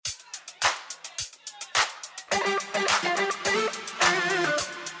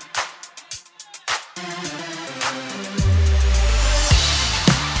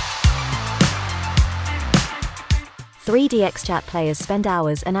3DXChat players spend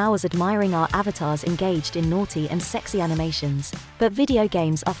hours and hours admiring our avatars engaged in naughty and sexy animations, but video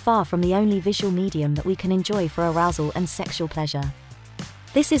games are far from the only visual medium that we can enjoy for arousal and sexual pleasure.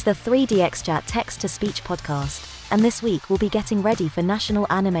 This is the 3DXChat text-to-speech podcast, and this week we'll be getting ready for National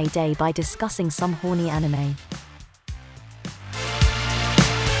Anime Day by discussing some horny anime.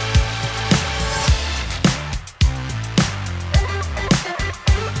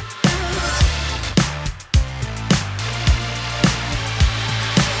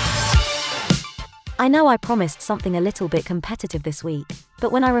 I know I promised something a little bit competitive this week,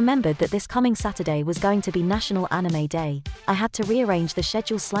 but when I remembered that this coming Saturday was going to be National Anime Day, I had to rearrange the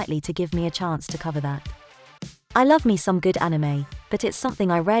schedule slightly to give me a chance to cover that. I love me some good anime, but it's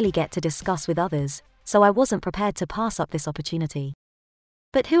something I rarely get to discuss with others, so I wasn't prepared to pass up this opportunity.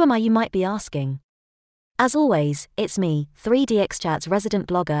 But who am I, you might be asking? As always, it's me, 3DXChat's resident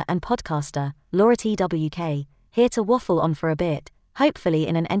blogger and podcaster, Laura TWK, here to waffle on for a bit, hopefully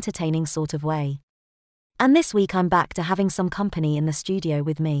in an entertaining sort of way. And this week I'm back to having some company in the studio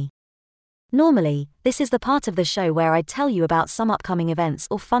with me. Normally, this is the part of the show where I'd tell you about some upcoming events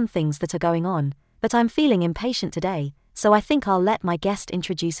or fun things that are going on, but I'm feeling impatient today, so I think I'll let my guest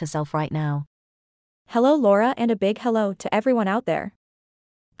introduce herself right now. Hello Laura, and a big hello to everyone out there.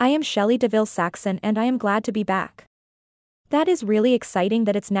 I am Shelley DeVille Saxon and I am glad to be back. That is really exciting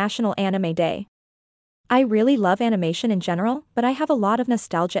that it's National Anime Day. I really love animation in general, but I have a lot of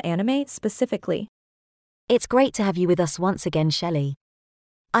nostalgia anime specifically. It's great to have you with us once again, Shelley.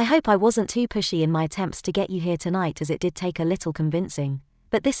 I hope I wasn't too pushy in my attempts to get you here tonight, as it did take a little convincing,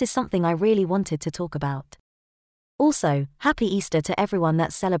 but this is something I really wanted to talk about. Also, happy Easter to everyone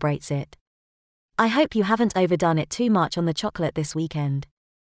that celebrates it. I hope you haven't overdone it too much on the chocolate this weekend.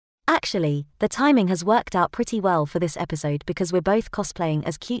 Actually, the timing has worked out pretty well for this episode because we're both cosplaying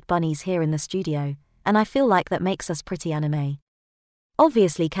as cute bunnies here in the studio, and I feel like that makes us pretty anime.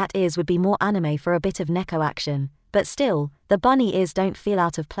 Obviously cat ears would be more anime for a bit of Neko action, but still, the bunny ears don't feel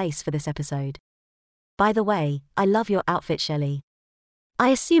out of place for this episode. By the way, I love your outfit, Shelley. I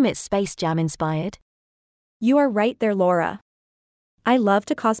assume it's Space Jam inspired? You are right there, Laura. I love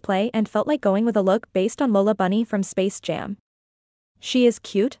to cosplay and felt like going with a look based on Lola Bunny from Space Jam. She is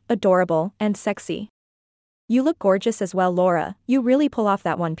cute, adorable, and sexy. You look gorgeous as well, Laura. You really pull off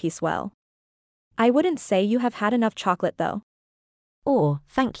that one piece well. I wouldn't say you have had enough chocolate though.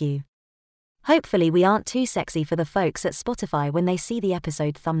 Thank you. Hopefully we aren't too sexy for the folks at Spotify when they see the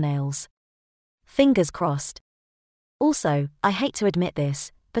episode thumbnails. Fingers crossed. Also, I hate to admit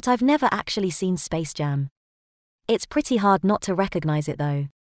this, but I've never actually seen Space Jam. It's pretty hard not to recognize it though.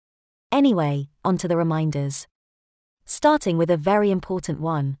 Anyway, on to the reminders. Starting with a very important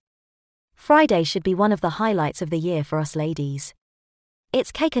one. Friday should be one of the highlights of the year for us ladies.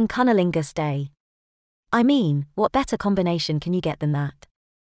 It's Cake and Cunnilingus Day. I mean, what better combination can you get than that?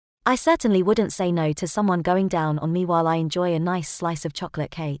 I certainly wouldn't say no to someone going down on me while I enjoy a nice slice of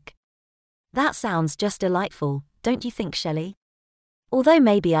chocolate cake. That sounds just delightful, don't you think, Shelley? Although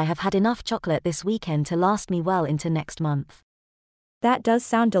maybe I have had enough chocolate this weekend to last me well into next month. That does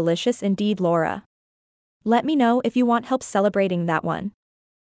sound delicious indeed, Laura. Let me know if you want help celebrating that one.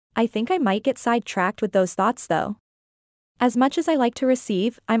 I think I might get sidetracked with those thoughts though. As much as I like to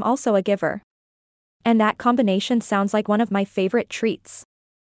receive, I'm also a giver. And that combination sounds like one of my favorite treats.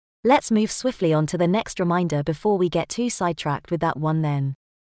 Let's move swiftly on to the next reminder before we get too sidetracked with that one then.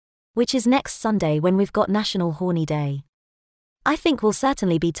 Which is next Sunday when we've got National Horny Day. I think we'll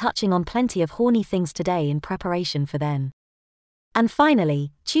certainly be touching on plenty of horny things today in preparation for then. And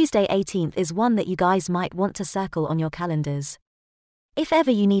finally, Tuesday 18th is one that you guys might want to circle on your calendars. If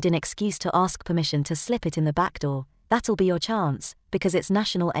ever you need an excuse to ask permission to slip it in the back door, that'll be your chance, because it's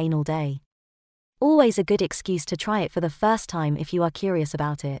National Anal Day. Always a good excuse to try it for the first time if you are curious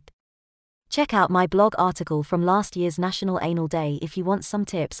about it. Check out my blog article from last year's National Anal Day if you want some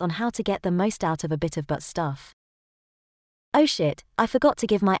tips on how to get the most out of a bit of butt stuff. Oh shit, I forgot to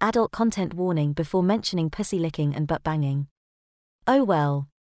give my adult content warning before mentioning pussy licking and butt banging. Oh well.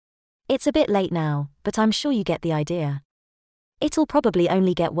 It's a bit late now, but I'm sure you get the idea. It'll probably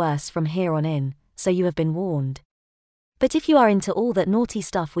only get worse from here on in, so you have been warned. But if you are into all that naughty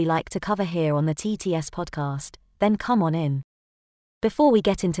stuff we like to cover here on the TTS podcast, then come on in. Before we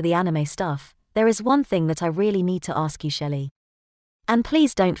get into the anime stuff, there is one thing that I really need to ask you, Shelley. And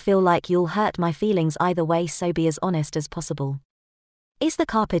please don't feel like you'll hurt my feelings either way, so be as honest as possible. Is the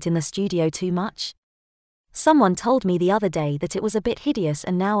carpet in the studio too much? Someone told me the other day that it was a bit hideous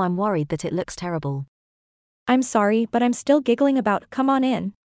and now I'm worried that it looks terrible. I'm sorry, but I'm still giggling about come on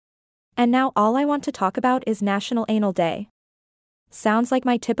in. And now all I want to talk about is National Anal Day. Sounds like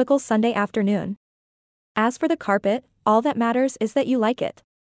my typical Sunday afternoon. As for the carpet, all that matters is that you like it.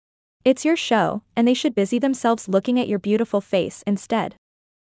 It's your show, and they should busy themselves looking at your beautiful face instead.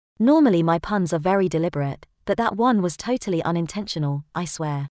 Normally my puns are very deliberate, but that one was totally unintentional, I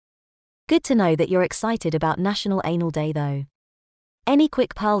swear. Good to know that you're excited about National Anal Day though. Any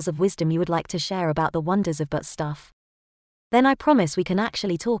quick pearls of wisdom you would like to share about the wonders of butt stuff? Then I promise we can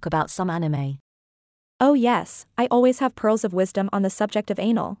actually talk about some anime. Oh yes, I always have pearls of wisdom on the subject of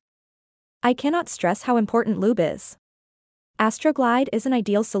anal. I cannot stress how important lube is. Astroglide is an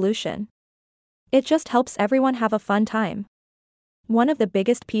ideal solution. It just helps everyone have a fun time. One of the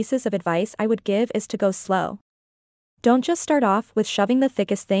biggest pieces of advice I would give is to go slow. Don't just start off with shoving the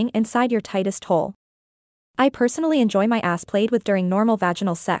thickest thing inside your tightest hole. I personally enjoy my ass played with during normal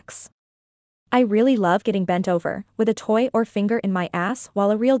vaginal sex. I really love getting bent over, with a toy or finger in my ass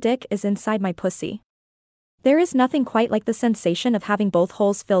while a real dick is inside my pussy. There is nothing quite like the sensation of having both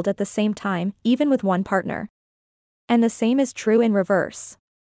holes filled at the same time, even with one partner. And the same is true in reverse.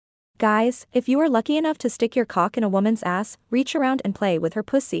 Guys, if you are lucky enough to stick your cock in a woman's ass, reach around and play with her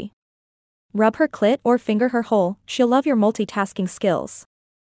pussy. Rub her clit or finger her hole, she'll love your multitasking skills.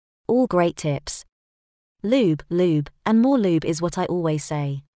 All great tips. Lube, and more lube is what I always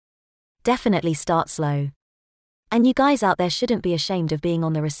say. Definitely start slow. And you guys out there shouldn't be ashamed of being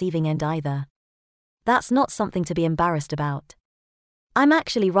on the receiving end either. That's not something to be embarrassed about. I'm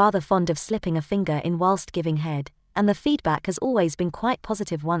actually rather fond of slipping a finger in whilst giving head, and the feedback has always been quite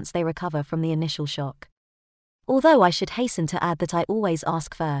positive once they recover from the initial shock. Although I should hasten to add that I always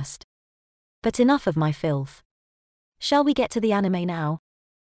ask first. But enough of my filth. Shall we get to the anime now?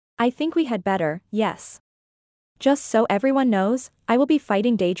 I think we had better, yes. Just so everyone knows, I will be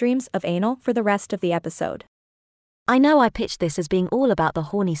fighting daydreams of anal for the rest of the episode. I know I pitched this as being all about the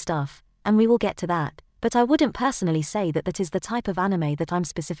horny stuff, and we will get to that, but I wouldn't personally say that is the type of anime that I'm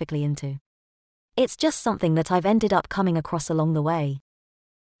specifically into. It's just something that I've ended up coming across along the way.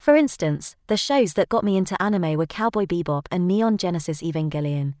 For instance, the shows that got me into anime were Cowboy Bebop and Neon Genesis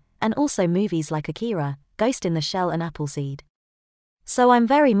Evangelion, and also movies like Akira, Ghost in the Shell and Appleseed. So I'm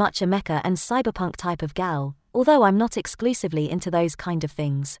very much a mecha and cyberpunk type of gal, although I'm not exclusively into those kind of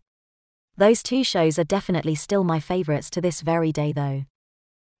things. Those two shows are definitely still my favorites to this very day though.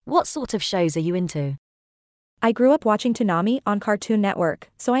 What sort of shows are you into? I grew up watching Toonami on Cartoon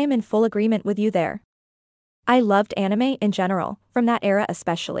Network, so I am in full agreement with you there. I loved anime in general, from that era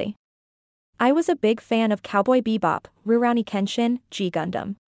especially. I was a big fan of Cowboy Bebop, Rurouni Kenshin, G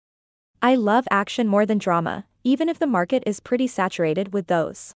Gundam. I love action more than drama, even if the market is pretty saturated with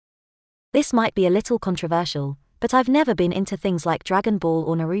those. This might be a little controversial, but I've never been into things like Dragon Ball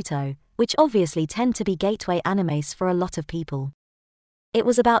or Naruto, which obviously tend to be gateway animes for a lot of people. It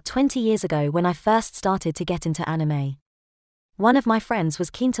was about 20 years ago when I first started to get into anime. One of my friends was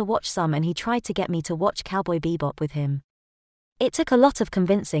keen to watch some and he tried to get me to watch Cowboy Bebop with him. It took a lot of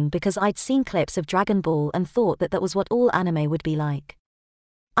convincing because I'd seen clips of Dragon Ball and thought that was what all anime would be like.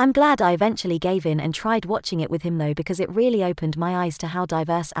 I'm glad I eventually gave in and tried watching it with him though, because it really opened my eyes to how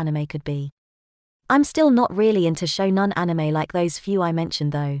diverse anime could be. I'm still not really into shonen anime like those few I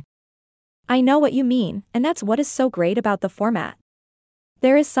mentioned though. I know what you mean, and that's what is so great about the format.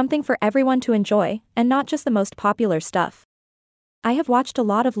 There is something for everyone to enjoy, and not just the most popular stuff. I have watched a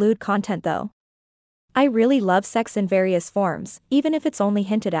lot of lewd content though. I really love sex in various forms, even if it's only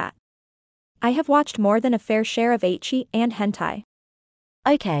hinted at. I have watched more than a fair share of ecchi and hentai.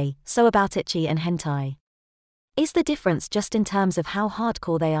 Okay, so about ecchi and hentai. Is the difference just in terms of how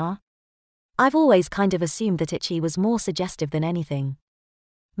hardcore they are? I've always kind of assumed that ecchi was more suggestive than anything.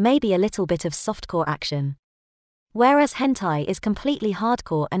 Maybe a little bit of softcore action. Whereas hentai is completely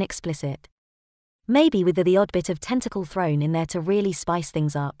hardcore and explicit. Maybe with the odd bit of tentacle thrown in there to really spice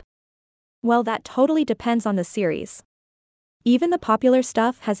things up. Well, that totally depends on the series. Even the popular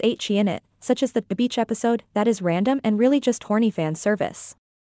stuff has ecchi in it, such as the beach episode that is random and really just horny fan service.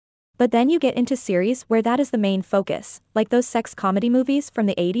 But then you get into series where that is the main focus, like those sex comedy movies from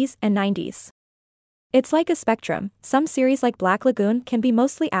the 80s and 90s. It's like a spectrum. Some series like Black Lagoon can be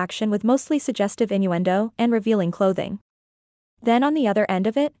mostly action with mostly suggestive innuendo and revealing clothing. Then on the other end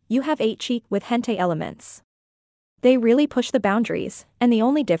of it, you have ecchi with hentai elements. They really push the boundaries, and the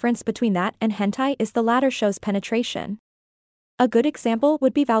only difference between that and hentai is the latter shows penetration. A good example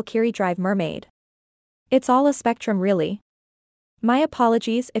would be Valkyrie Drive Mermaid. It's all a spectrum really. My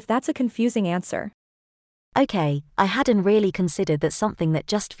apologies if that's a confusing answer. Okay, I hadn't really considered that something that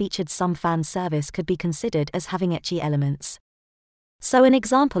just featured some fan service could be considered as having ecchi elements. So an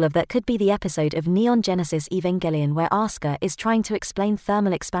example of that could be the episode of Neon Genesis Evangelion where Asuka is trying to explain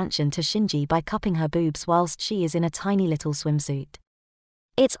thermal expansion to Shinji by cupping her boobs whilst she is in a tiny little swimsuit.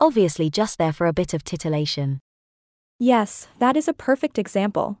 It's obviously just there for a bit of titillation. Yes, that is a perfect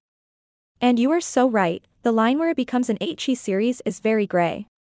example. And you are so right, the line where it becomes an ecchi series is very gray.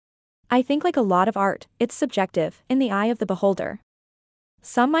 I think like a lot of art, it's subjective, in the eye of the beholder.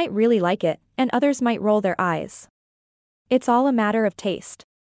 Some might really like it, and others might roll their eyes. It's all a matter of taste.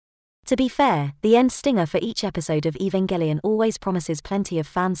 To be fair, the end stinger for each episode of Evangelion always promises plenty of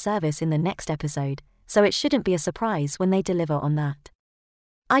fan service in the next episode, so it shouldn't be a surprise when they deliver on that.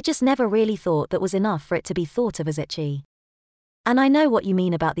 I just never really thought that was enough for it to be thought of as ecchi. And I know what you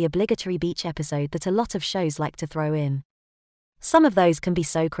mean about the obligatory beach episode that a lot of shows like to throw in. Some of those can be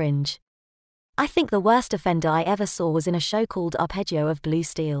so cringe. I think the worst offender I ever saw was in a show called Arpeggio of Blue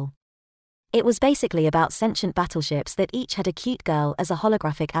Steel. It was basically about sentient battleships that each had a cute girl as a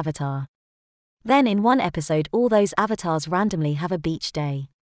holographic avatar. Then in one episode all those avatars randomly have a beach day.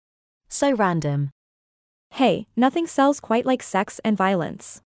 So random. Hey, nothing sells quite like sex and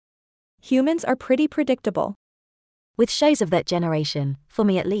violence. Humans are pretty predictable. With shows of that generation, for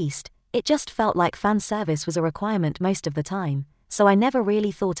me at least, it just felt like fan service was a requirement most of the time, so I never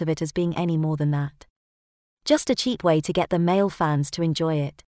really thought of it as being any more than that. Just a cheap way to get the male fans to enjoy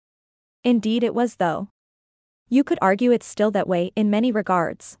it. Indeed it was though. You could argue it's still that way in many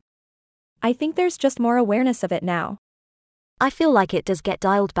regards. I think there's just more awareness of it now. I feel like it does get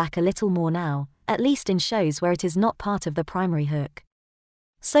dialed back a little more now, at least in shows where it is not part of the primary hook.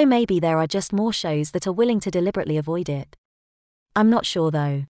 So maybe there are just more shows that are willing to deliberately avoid it. I'm not sure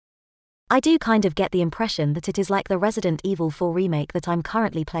though. I do kind of get the impression that it is like the Resident Evil 4 remake that I'm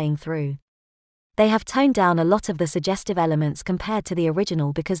currently playing through. They have toned down a lot of the suggestive elements compared to the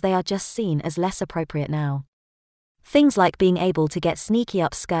original because they are just seen as less appropriate now. Things like being able to get sneaky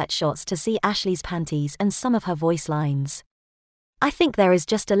upskirt shots to see Ashley's panties and some of her voice lines. I think there is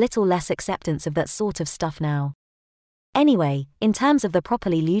just a little less acceptance of that sort of stuff now. Anyway, in terms of the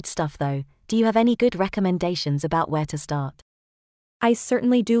properly lewd stuff though, do you have any good recommendations about where to start? I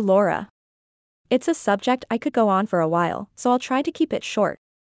certainly do, Laura. It's a subject I could go on for a while, so I'll try to keep it short.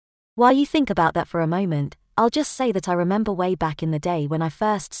 While you think about that for a moment, I'll just say that I remember way back in the day when I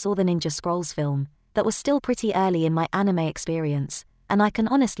first saw the Ninja Scrolls film, that was still pretty early in my anime experience, and I can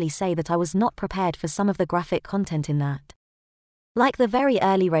honestly say that I was not prepared for some of the graphic content in that. Like the very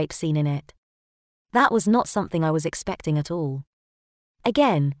early rape scene in it. That was not something I was expecting at all.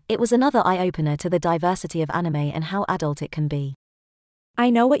 Again, it was another eye-opener to the diversity of anime and how adult it can be. I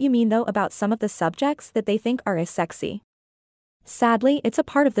know what you mean though about some of the subjects that they think are as sexy. Sadly, it's a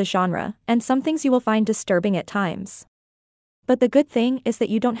part of the genre, and some things you will find disturbing at times. But the good thing is that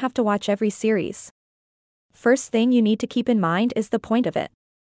you don't have to watch every series. First thing you need to keep in mind is the point of it.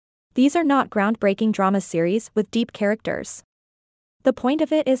 These are not groundbreaking drama series with deep characters. The point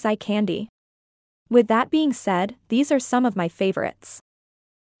of it is eye candy. With that being said, these are some of my favorites.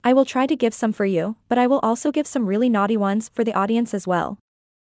 I will try to give some for you, but I will also give some really naughty ones for the audience as well.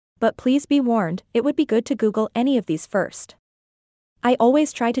 But please be warned, it would be good to Google any of these first. I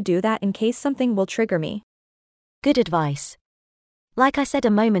always try to do that in case something will trigger me. Good advice. Like I said a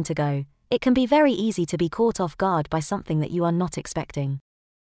moment ago, it can be very easy to be caught off guard by something that you are not expecting.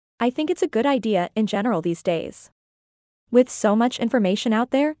 I think it's a good idea in general these days. With so much information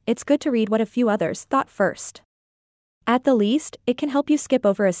out there, it's good to read what a few others thought first. At the least, it can help you skip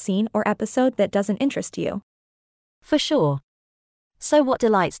over a scene or episode that doesn't interest you. For sure. So what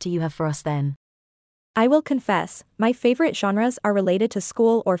delights do you have for us then? I will confess, my favorite genres are related to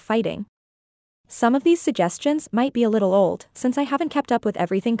school or fighting. Some of these suggestions might be a little old, since I haven't kept up with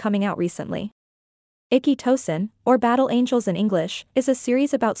everything coming out recently. Ikki Tousen, or Battle Angels in English, is a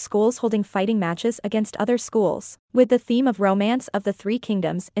series about schools holding fighting matches against other schools, with the theme of romance of the Three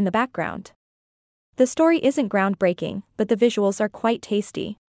Kingdoms in the background. The story isn't groundbreaking, but the visuals are quite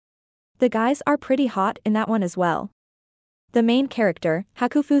tasty. The guys are pretty hot in that one as well. The main character,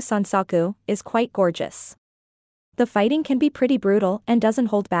 Hakufu Sansaku, is quite gorgeous. The fighting can be pretty brutal and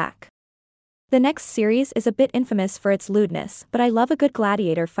doesn't hold back. The next series is a bit infamous for its lewdness, but I love a good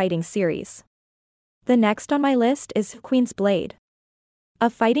gladiator fighting series. The next on my list is Queen's Blade. A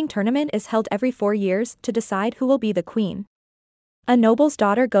fighting tournament is held every 4 years to decide who will be the queen. A noble's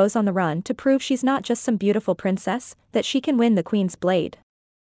daughter goes on the run to prove she's not just some beautiful princess, that she can win the Queen's Blade.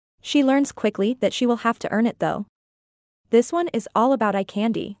 She learns quickly that she will have to earn it though. This one is all about eye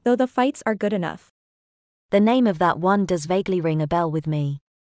candy, though the fights are good enough. The name of that one does vaguely ring a bell with me.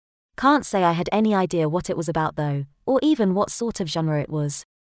 Can't say I had any idea what it was about though, or even what sort of genre it was.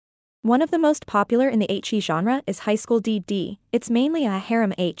 One of the most popular in the ecchi genre is High School DD. It's mainly a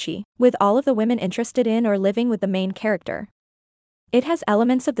harem ecchi, with all of the women interested in or living with the main character. It has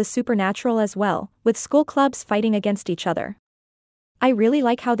elements of the supernatural as well, with school clubs fighting against each other. I really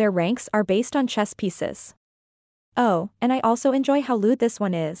like how their ranks are based on chess pieces. Oh, and I also enjoy how lewd this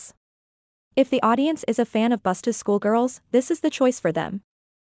one is. If the audience is a fan of Busta's schoolgirls, this is the choice for them.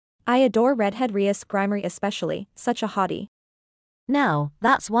 I adore redhead Rias Grimery especially, such a hottie. Now,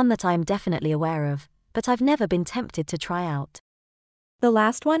 that's one that I'm definitely aware of, but I've never been tempted to try out. The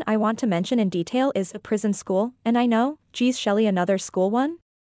last one I want to mention in detail is A Prison School, and I know, geez Shelly, another school one?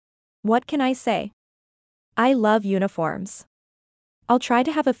 What can I say? I love uniforms. I'll try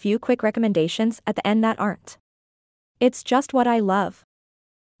to have a few quick recommendations at the end that aren't. It's just what I love.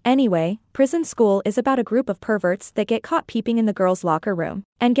 Anyway, Prison School is about a group of perverts that get caught peeping in the girls' locker room,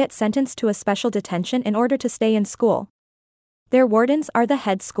 and get sentenced to a special detention in order to stay in school. Their wardens are the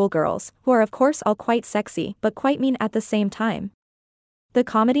head schoolgirls, who are of course all quite sexy but quite mean at the same time. The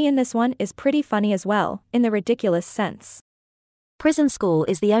comedy in this one is pretty funny as well, in the ridiculous sense. Prison School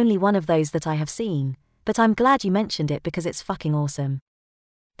is the only one of those that I have seen, but I'm glad you mentioned it because it's fucking awesome.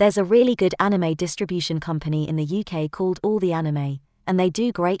 There's a really good anime distribution company in the UK called All the Anime, and they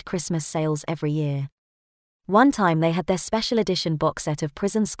do great Christmas sales every year. One time they had their special edition box set of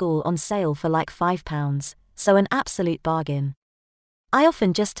Prison School on sale for like £5, so an absolute bargain. I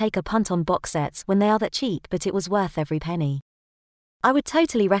often just take a punt on box sets when they are that cheap, but it was worth every penny. I would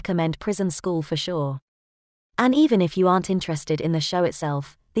totally recommend Prison School for sure. And even if you aren't interested in the show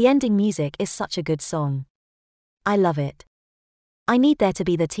itself, the ending music is such a good song. I love it. I need there to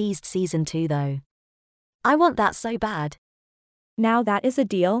be the teased season 2 though. I want that so bad. Now that is a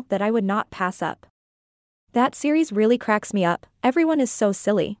deal that I would not pass up. That series really cracks me up, everyone is so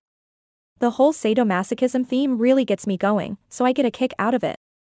silly. The whole sadomasochism theme really gets me going, so I get a kick out of it.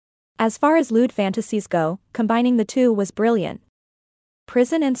 As far as lewd fantasies go, combining the two was brilliant.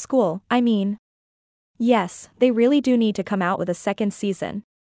 Prison and school, I mean. Yes, they really do need to come out with a second season.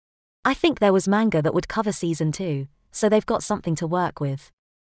 I think there was manga that would cover season 2, so they've got something to work with.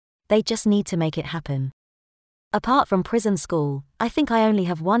 They just need to make it happen. Apart from Prison School, I think I only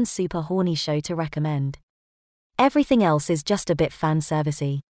have one super horny show to recommend. Everything else is just a bit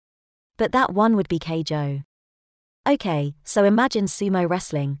fan-servicey. But that one would be Keijo. Okay, so imagine sumo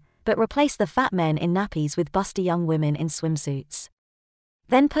wrestling, but replace the fat men in nappies with busty young women in swimsuits.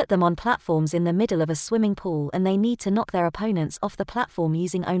 Then put them on platforms in the middle of a swimming pool and they need to knock their opponents off the platform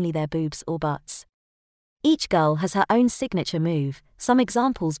using only their boobs or butts. Each girl has her own signature move, some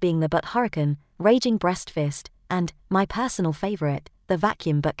examples being the butt hurricane, raging breast fist, and, my personal favorite, the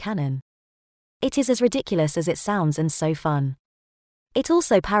vacuum butt cannon. It is as ridiculous as it sounds and so fun. It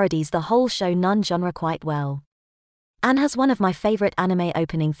also parodies the whole show nun genre quite well. And has one of my favorite anime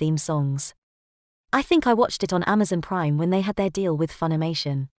opening theme songs. I think I watched it on Amazon Prime when they had their deal with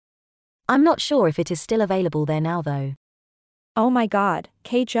Funimation. I'm not sure if it is still available there now though. Oh my god,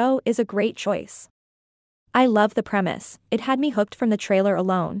 Keijo is a great choice. I love the premise, it had me hooked from the trailer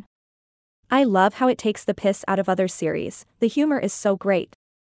alone. I love how it takes the piss out of other series, the humor is so great.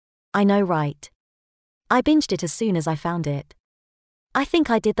 I know, right? I binged it as soon as I found it. I think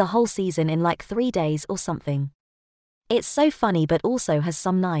I did the whole season in like 3 days or something. It's so funny but also has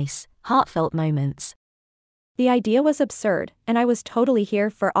some nice, heartfelt moments. The idea was absurd, and I was totally here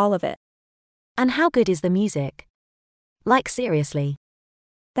for all of it. And how good is the music? Like seriously.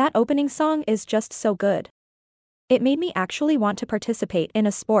 That opening song is just so good. It made me actually want to participate in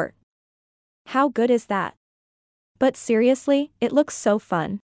a sport. How good is that? But seriously, it looks so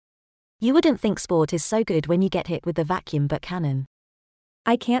fun. You wouldn't think sport is so good when you get hit with the vacuum butt cannon.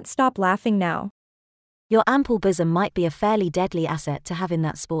 I can't stop laughing now. Your ample bosom might be a fairly deadly asset to have in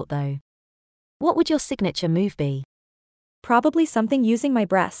that sport though. What would your signature move be? Probably something using my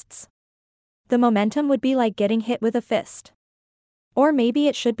breasts. The momentum would be like getting hit with a fist. Or maybe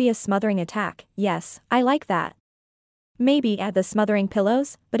it should be a smothering attack, yes, I like that. Maybe add the smothering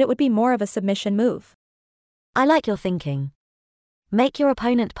pillows, but it would be more of a submission move. I like your thinking. Make your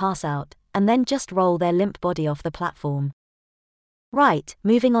opponent pass out, and then just roll their limp body off the platform. Right,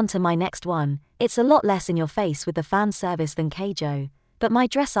 moving on to my next one, it's a lot less in your face with the fan service than Keijo, but My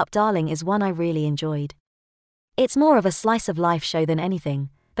Dress Up Darling is one I really enjoyed. It's more of a slice of life show than anything,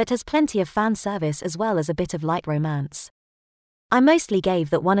 but has plenty of fan service as well as a bit of light romance. I mostly gave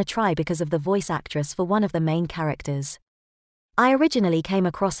that one a try because of the voice actress for one of the main characters. I originally came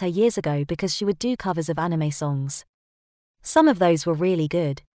across her years ago because she would do covers of anime songs. Some of those were really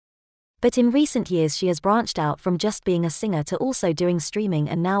good. But in recent years she has branched out from just being a singer to also doing streaming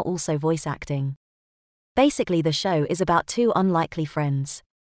and now also voice acting. Basically the show is about two unlikely friends.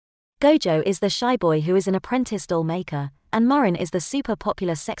 Gojo is the shy boy who is an apprentice doll maker, and Marin is the super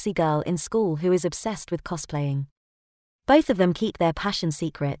popular sexy girl in school who is obsessed with cosplaying. Both of them keep their passion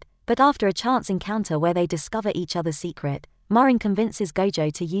secret, but after a chance encounter where they discover each other's secret, Marin convinces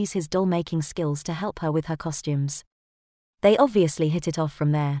Gojo to use his doll-making skills to help her with her costumes. They obviously hit it off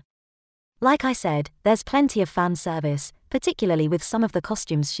from there. Like I said, there's plenty of fan service, particularly with some of the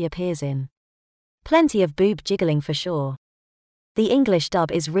costumes she appears in. Plenty of boob jiggling for sure. The English dub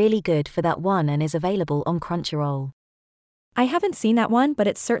is really good for that one and is available on Crunchyroll. I haven't seen that one, but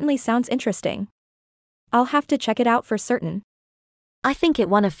it certainly sounds interesting. I'll have to check it out for certain. I think it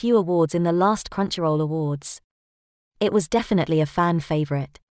won a few awards in the last Crunchyroll Awards. It was definitely a fan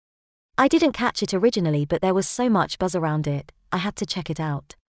favorite. I didn't catch it originally, but there was so much buzz around it, I had to check it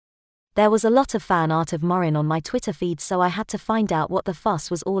out. There was a lot of fan art of Marin on my Twitter feed, so I had to find out what the fuss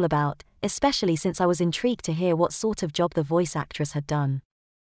was all about, especially since I was intrigued to hear what sort of job the voice actress had done.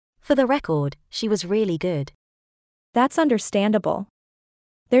 For the record, she was really good. That's understandable.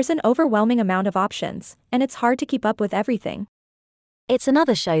 There's an overwhelming amount of options, and it's hard to keep up with everything. It's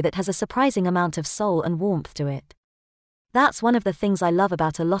another show that has a surprising amount of soul and warmth to it. That's one of the things I love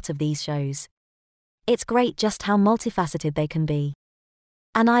about a lot of these shows. It's great just how multifaceted they can be.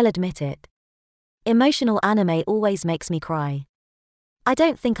 And I'll admit it. Emotional anime always makes me cry. I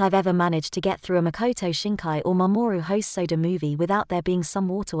don't think I've ever managed to get through a Makoto Shinkai or Mamoru Hosoda movie without there being some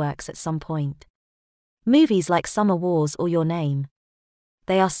waterworks at some point. Movies like Summer Wars or Your Name.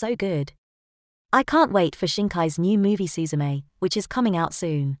 They are so good. I can't wait for Shinkai's new movie Suzume, which is coming out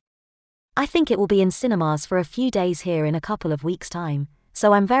soon. I think it will be in cinemas for a few days here in a couple of weeks' time,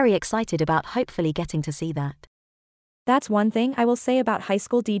 so I'm very excited about hopefully getting to see that. That's one thing I will say about High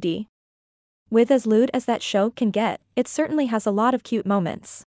School DD. With as lewd as that show can get, it certainly has a lot of cute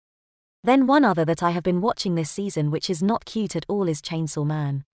moments. Then one other that I have been watching this season which is not cute at all is Chainsaw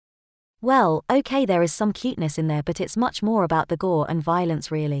Man. Well, okay, there is some cuteness in there, but it's much more about the gore and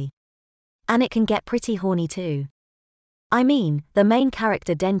violence really. And it can get pretty horny too. I mean, the main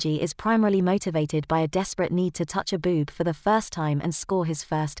character Denji is primarily motivated by a desperate need to touch a boob for the first time and score his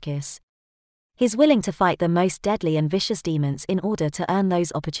first kiss. He's willing to fight the most deadly and vicious demons in order to earn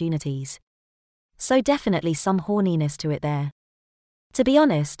those opportunities. So definitely some horniness to it there. To be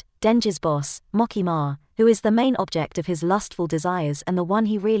honest, Denji's boss, Mokima, who is the main object of his lustful desires and the one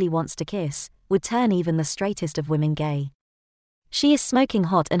he really wants to kiss, would turn even the straightest of women gay. She is smoking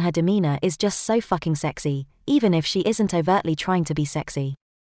hot and her demeanor is just so fucking sexy, even if she isn't overtly trying to be sexy.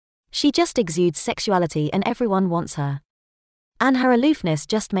 She just exudes sexuality and everyone wants her. And her aloofness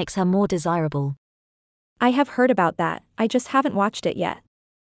just makes her more desirable. I have heard about that, I just haven't watched it yet.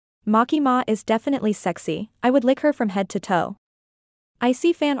 Maki-ma is definitely sexy, I would lick her from head to toe. I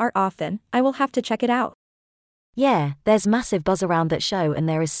see fan art often, I will have to check it out. Yeah, there's massive buzz around that show and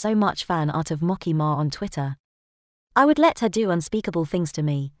there is so much fan art of Maki-ma on Twitter. I would let her do unspeakable things to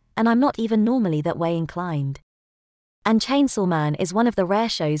me, and I'm not even normally that way inclined. And Chainsaw Man is one of the rare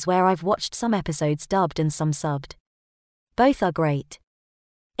shows where I've watched some episodes dubbed and some subbed. Both are great.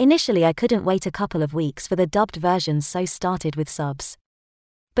 Initially I couldn't wait a couple of weeks for the dubbed versions, so started with subs.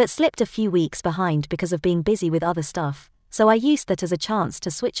 But slipped a few weeks behind because of being busy with other stuff, so I used that as a chance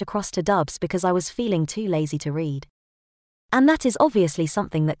to switch across to dubs because I was feeling too lazy to read. And that is obviously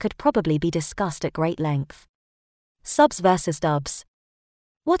something that could probably be discussed at great length. Subs versus dubs.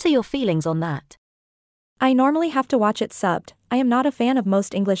 What are your feelings on that? I normally have to watch it subbed, I am not a fan of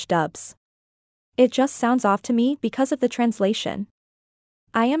most English dubs. It just sounds off to me because of the translation.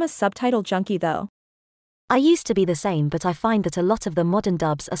 I am a subtitle junkie though. I used to be the same, but I find that a lot of the modern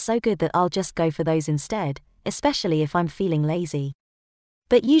dubs are so good that I'll just go for those instead, especially if I'm feeling lazy.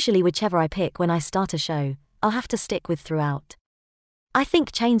 But usually whichever I pick when I start a show, I'll have to stick with throughout. I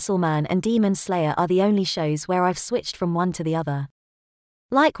think Chainsaw Man and Demon Slayer are the only shows where I've switched from one to the other.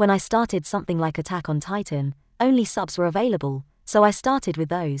 Like when I started something like Attack on Titan, only subs were available, so I started with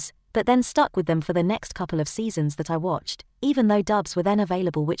those, but then stuck with them for the next couple of seasons that I watched, even though dubs were then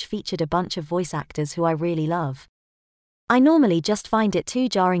available which featured a bunch of voice actors who I really love. I normally just find it too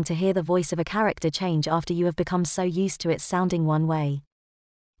jarring to hear the voice of a character change after you have become so used to it sounding one way.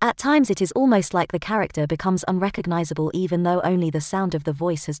 At times it is almost like the character becomes unrecognizable even though only the sound of the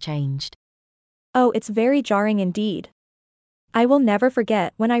voice has changed. Oh, it's very jarring indeed. I will never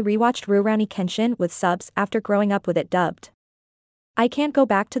forget when I rewatched Rurouni Kenshin with subs after growing up with it dubbed. I can't go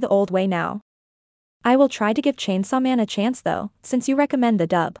back to the old way now. I will try to give Chainsaw Man a chance though, since you recommend the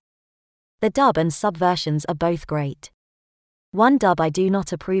dub. The dub and sub versions are both great. One dub I do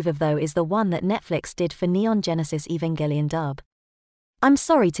not approve of though is the one that Netflix did for Neon Genesis Evangelion dub. I'm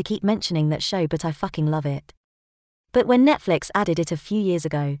sorry to keep mentioning that show, but I fucking love it. But when Netflix added it a few years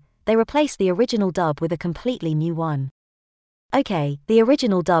ago, they replaced the original dub with a completely new one. Okay, the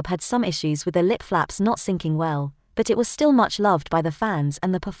original dub had some issues with the lip flaps not syncing well, but it was still much loved by the fans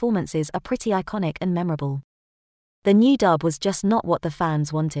and the performances are pretty iconic and memorable. The new dub was just not what the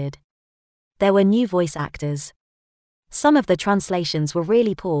fans wanted. There were new voice actors. Some of the translations were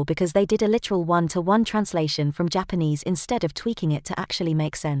really poor because they did a literal one-to-one translation from Japanese instead of tweaking it to actually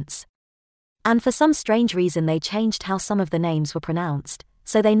make sense. And for some strange reason they changed how some of the names were pronounced,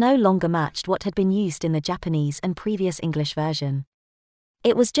 so they no longer matched what had been used in the Japanese and previous English version.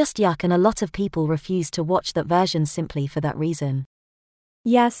 It was just yuck, and a lot of people refused to watch that version simply for that reason.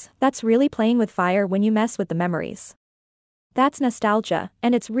 Yes, that's really playing with fire when you mess with the memories. That's nostalgia,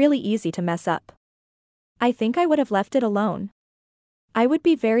 and it's really easy to mess up. I think I would have left it alone. I would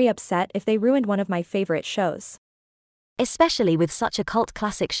be very upset if they ruined one of my favorite shows. Especially with such a cult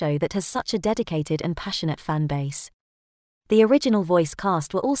classic show that has such a dedicated and passionate fan base. The original voice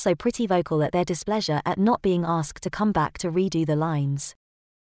cast were also pretty vocal at their displeasure at not being asked to come back to redo the lines.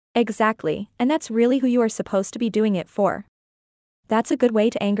 Exactly, and that's really who you are supposed to be doing it for. That's a good way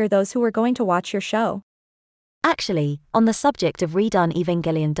to anger those who are going to watch your show. Actually, on the subject of redone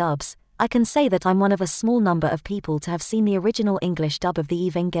Evangelion dubs, I can say that I'm one of a small number of people to have seen the original English dub of the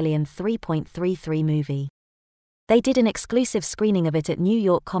Evangelion 3.33 movie. They did an exclusive screening of it at New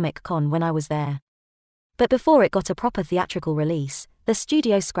York Comic Con when I was there. But before it got a proper theatrical release, the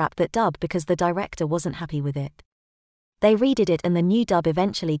studio scrapped that dub because the director wasn't happy with it. They redid it and the new dub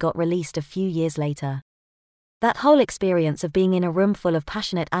eventually got released a few years later. That whole experience of being in a room full of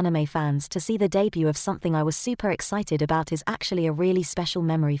passionate anime fans to see the debut of something I was super excited about is actually a really special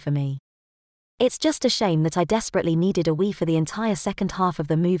memory for me. It's just a shame that I desperately needed a Wii for the entire second half of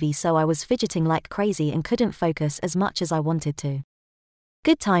the movie, so I was fidgeting like crazy and couldn't focus as much as I wanted to.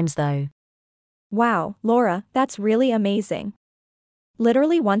 Good times though. Wow, Laura, that's really amazing.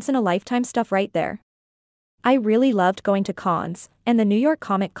 Literally once in a lifetime stuff right there. I really loved going to cons, and the New York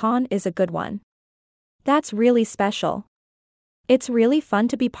Comic Con is a good one. That's really special. It's really fun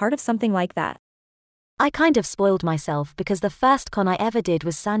to be part of something like that. I kind of spoiled myself because the first con I ever did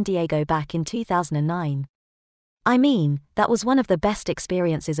was San Diego back in 2009. I mean, that was one of the best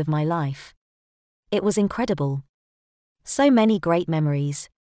experiences of my life. It was incredible. So many great memories.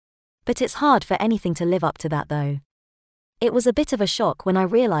 But it's hard for anything to live up to that though. It was a bit of a shock when I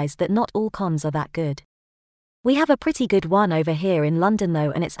realized that not all cons are that good. We have a pretty good one over here in London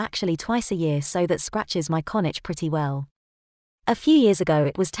though, and it's actually twice a year, so that scratches my con itch pretty well. A few years ago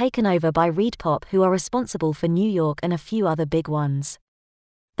it was taken over by ReedPop, who are responsible for New York and a few other big ones.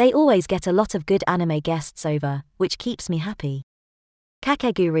 They always get a lot of good anime guests over, which keeps me happy.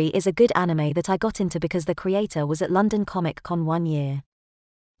 Kakegurui is a good anime that I got into because the creator was at London Comic Con one year.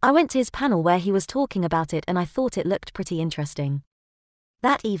 I went to his panel where he was talking about it and I thought it looked pretty interesting.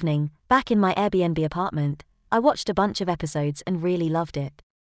 That evening, back in my Airbnb apartment, I watched a bunch of episodes and really loved it.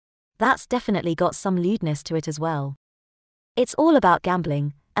 That's definitely got some lewdness to it as well. It's all about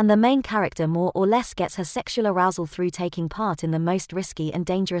gambling, and the main character more or less gets her sexual arousal through taking part in the most risky and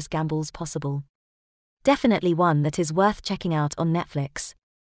dangerous gambles possible. Definitely one that is worth checking out on Netflix.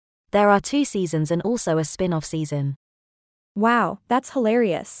 There are 2 seasons and also a spin-off season. Wow, that's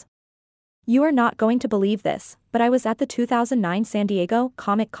hilarious. You are not going to believe this, but I was at the 2009 San Diego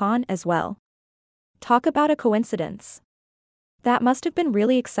Comic Con as well. Talk about a coincidence. That must have been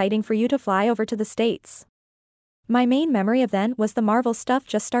really exciting for you to fly over to the States. My main memory of then was the Marvel stuff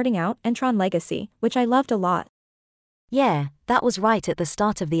just starting out and Tron Legacy, which I loved a lot. Yeah, that was right at the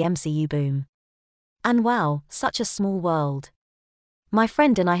start of the MCU boom. And wow, such a small world. My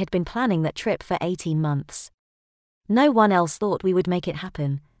friend and I had been planning that trip for 18 months. No one else thought we would make it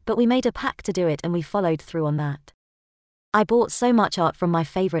happen, but we made a pact to do it and we followed through on that. I bought so much art from my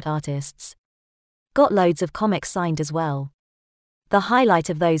favorite artists. Got loads of comics signed as well. The highlight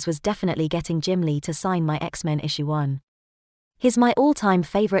of those was definitely getting Jim Lee to sign my X-Men issue 1. He's my all-time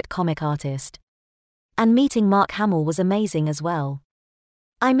favorite comic artist. And meeting Mark Hamill was amazing as well.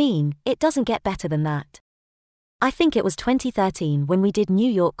 I mean, it doesn't get better than that. I think it was 2013 when we did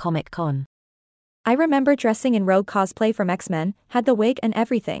New York Comic Con. I remember dressing in Rogue cosplay from X-Men, had the wig and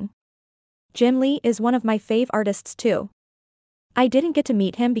everything. Jim Lee is one of my fave artists too. I didn't get to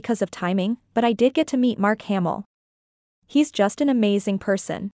meet him because of timing, but I did get to meet Mark Hamill. He's just an amazing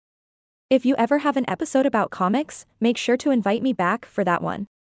person. If you ever have an episode about comics, make sure to invite me back for that one.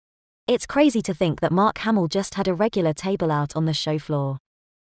 It's crazy to think that Mark Hamill just had a regular table out on the show floor.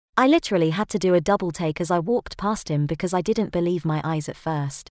 I literally had to do a double take as I walked past him because I didn't believe my eyes at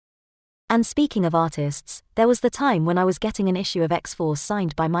first. And speaking of artists, there was the time when I was getting an issue of X-Force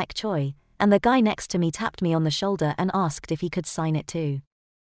signed by Mike Choi, and the guy next to me tapped me on the shoulder and asked if he could sign it too.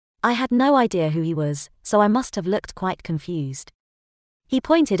 I had no idea who he was, so I must have looked quite confused. He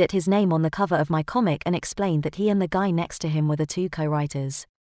pointed at his name on the cover of my comic and explained that he and the guy next to him were the 2 co-writers.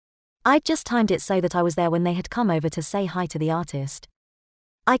 I'd just timed it so that I was there when they had come over to say hi to the artist.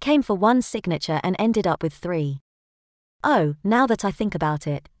 I came for one signature and ended up with 3. Oh, now that I think about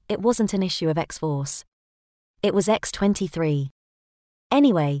it, it wasn't an issue of X-Force. It was X-23.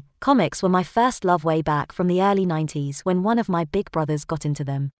 Anyway, comics were my first love way back from the early 90s when one of my big brothers got into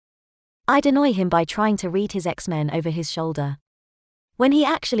them. I'd annoy him by trying to read his X-Men over his shoulder. When he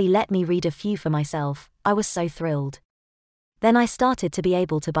actually let me read a few for myself, I was so thrilled. Then I started to be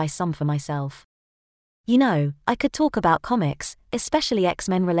able to buy some for myself. You know, I could talk about comics, especially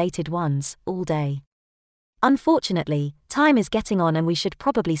X-Men related ones, all day. Unfortunately, time is getting on and we should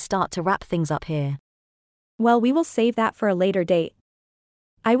probably start to wrap things up here. Well, we will save that for a later date.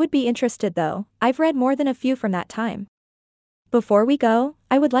 I would be interested though, I've read more than a few from that time. Before we go,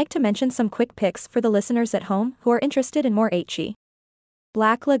 I would like to mention some quick picks for the listeners at home who are interested in more Aichi.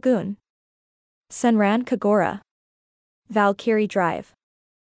 Black Lagoon, Senran Kagura, Valkyrie Drive,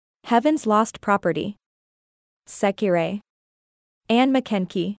 Heaven's Lost Property, Sekirei, Anne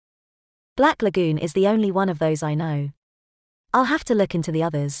McKenke. Black Lagoon is the only one of those I know. I'll have to look into the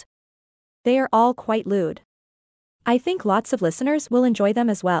others. They are all quite lewd. I think lots of listeners will enjoy them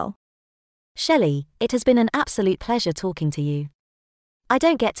as well. Shelley, it has been an absolute pleasure talking to you. I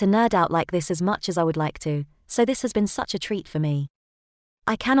don't get to nerd out like this as much as I would like to, so this has been such a treat for me.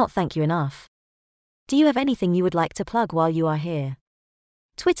 I cannot thank you enough. Do you have anything you would like to plug while you are here?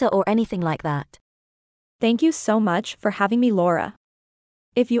 Twitter or anything like that? Thank you so much for having me, Laura.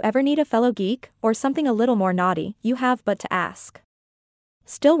 If you ever need a fellow geek, or something a little more naughty, you have but to ask.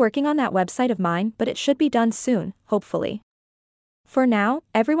 Still working on that website of mine, but it should be done soon, hopefully. For now,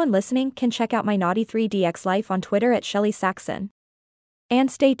 everyone listening can check out my naughty 3DX life on Twitter at Shelley Saxon. And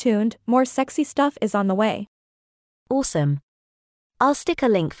stay tuned, more sexy stuff is on the way. Awesome. I'll stick a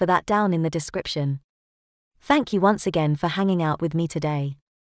link for that down in the description. Thank you once again for hanging out with me today.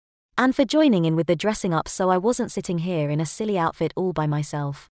 And for joining in with the dressing up so I wasn't sitting here in a silly outfit all by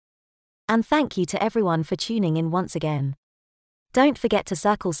myself. And thank you to everyone for tuning in once again. Don't forget to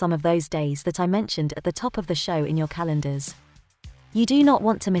circle some of those days that I mentioned at the top of the show in your calendars. You do not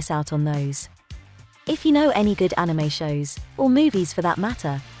want to miss out on those. If you know any good anime shows, or movies for that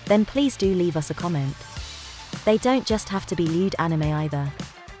matter, then please do leave us a comment. They don't just have to be lewd anime either.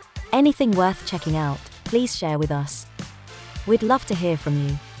 Anything worth checking out, please share with us. We'd love to hear from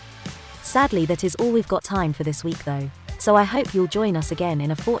you. Sadly, that is all we've got time for this week though, so I hope you'll join us again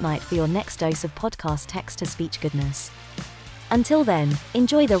in a fortnight for your next dose of podcast text-to-speech goodness. Until then,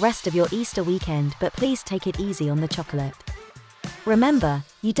 enjoy the rest of your Easter weekend, but please take it easy on the chocolate. Remember,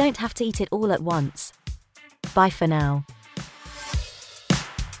 you don't have to eat it all at once. Bye for now.